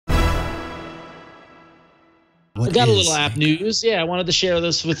I've got a little app news. Yeah, I wanted to share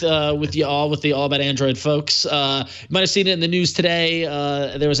this with the All About Android folks. You might have seen it in the news today.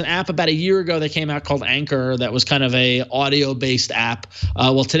 There was an app about a year ago that came out called Anchor that was kind of a audio-based app.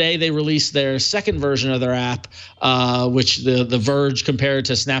 Well, today they released their second version of their app, which the Verge compared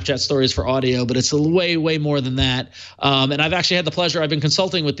to Snapchat Stories for audio, but it's way more than that. And I've actually had the pleasure. I've been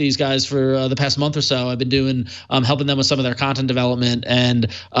consulting with these guys for the past month or so. I've been doing helping them with some of their content development, and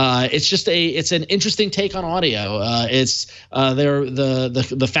it's an interesting take on audio. It's they're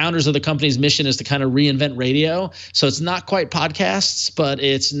the founders of the company's mission is to kind of reinvent radio. So it's not quite podcasts, but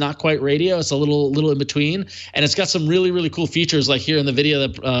it's not quite radio. It's a little in between, and it's got some really cool features. Like here in the video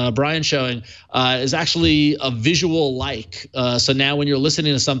that Brian's showing is actually a visual like. So now when you're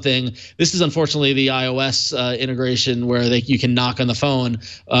listening to something, this is unfortunately the iOS integration where you can knock on the phone.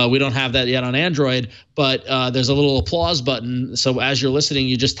 We don't have that yet on Android, but there's a little applause button. So as you're listening,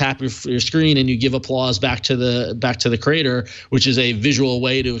 you just tap your screen and you give applause back to the creator, which is a visual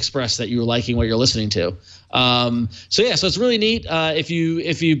way to express that you're liking what you're listening to. So it's really neat. If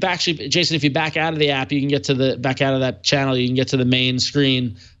you back out of the app, you can get to back out of that channel, you can get to the main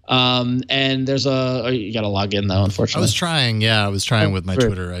screen. And there's you got to log in though, unfortunately. I was trying with my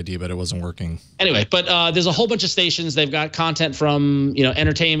Twitter ID, but it wasn't working. Anyway, but there's a whole bunch of stations. They've got content from,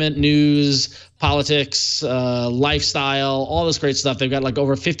 entertainment, news, politics, lifestyle, all this great stuff. They've got like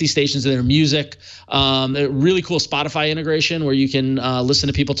over 50 stations in their music. A really cool Spotify integration where you can listen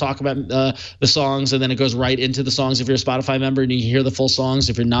to people talk about the songs, and then it goes right into the songs if you're a Spotify member, and you can hear the full songs.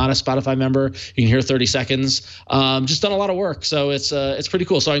 If you're not a Spotify member, you can hear 30 seconds. Just done a lot of work, so it's pretty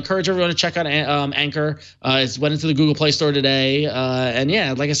cool. So I encourage everyone to check out Anchor. It went into the Google Play Store today, and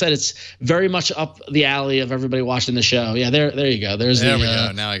yeah, like I said, it's very much up the alley of everybody watching the show. Yeah, there you go. There we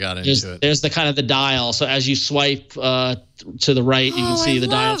go. Now I got into it. There's the kind of the dial. So as you swipe to the right, you can see the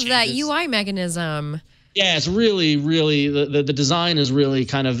dial changes. I love that UI mechanism. Yeah, it's really the design is really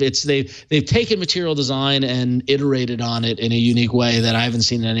kind of they've taken material design and iterated on it in a unique way that I haven't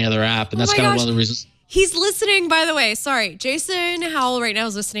seen in any other app, and that's kind of one of the reasons. He's listening, by the way. Sorry, Jason Howell right now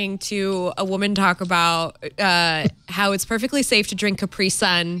is listening to a woman talk about how it's perfectly safe to drink Capri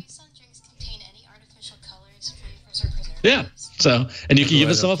Sun. Yeah. So, and you can give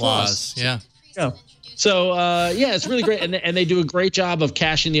us some applause. Yeah. So, it's really great. And they do a great job of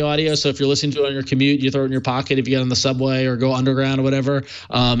caching the audio. So if you're listening to it on your commute, you throw it in your pocket. If you get on the subway or go underground or whatever,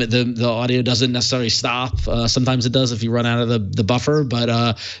 the audio doesn't necessarily stop. Sometimes it does if you run out of the buffer.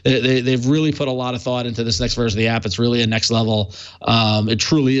 But they've really put a lot of thought into this next version of the app. It's really a next level. It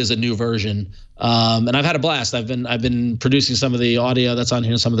truly is a new version. And I've had a blast. I've been producing some of the audio that's on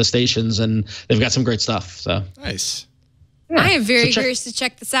here, some of the stations, and they've got some great stuff. So nice. Yeah. I am very curious to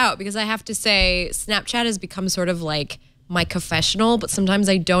check this out because I have to say Snapchat has become sort of like my confessional, but sometimes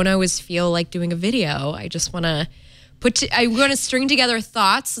I don't always feel like doing a video. I just want to I'm going to string together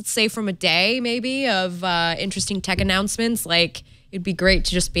thoughts, let's say from a day maybe, of interesting tech announcements. Like it'd be great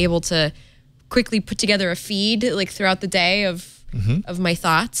to just be able to quickly put together a feed like throughout the day of my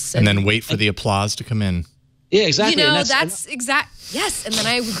thoughts. And then wait for the applause to come in. Yeah, exactly. That's exact. Yes, and then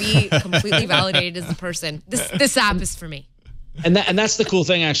I would be completely validated as the person. This app is for me. And that's the cool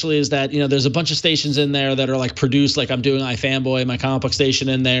thing actually is that there's a bunch of stations in there that are like produced, like I'm doing iFanboy, my comic book station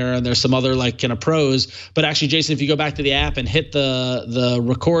in there, and there's some other like kind of pros. But actually, Jason, if you go back to the app and hit the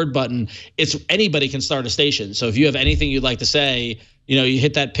record button, anybody can start a station. So if you have anything you'd like to say, you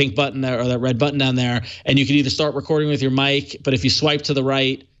hit that pink button there or that red button down there, and you can either start recording with your mic. But if you swipe to the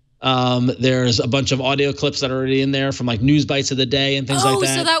right, there's a bunch of audio clips that are already in there from like news bites of the day and things like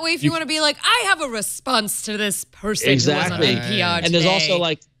that. So that way if you want to be like, I have a response to this person who was on NPR today.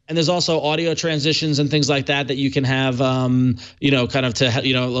 And there's also audio transitions and things like that you can have, kind of to,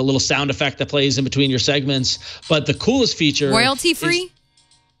 a little sound effect that plays in between your segments. But the coolest feature, royalty free.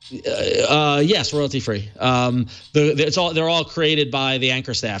 Yes, royalty free. They're all created by the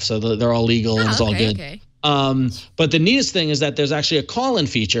Anchor staff, so they're all legal and it's all good. Okay. But the neatest thing is that there's actually a call-in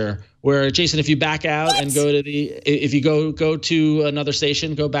feature where, Jason, if you back out and go to if you go to another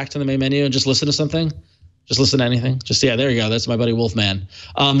station, go back to the main menu and just listen to something. Just listen to anything. There you go. That's my buddy Wolfman.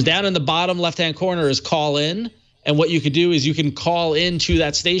 Down in the bottom left-hand corner is call in. And what you could do is you can call into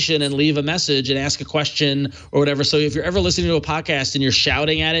that station and leave a message and ask a question or whatever. So if you're ever listening to a podcast and you're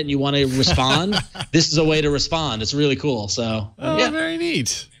shouting at it and you want to respond, this is a way to respond. It's really cool. So, very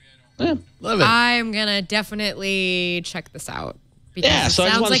neat. Yeah. Love it. I'm going to definitely check this out. Because it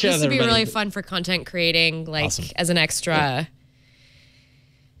sounds like this would be really fun for content creating, like as an extra.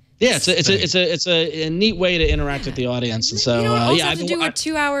 Yeah, it's a neat way to interact with the audience, and so also have to do a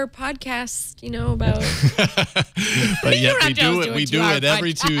 2-hour podcast, about. But yet we do it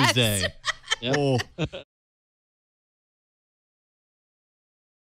every Tuesday. Yep.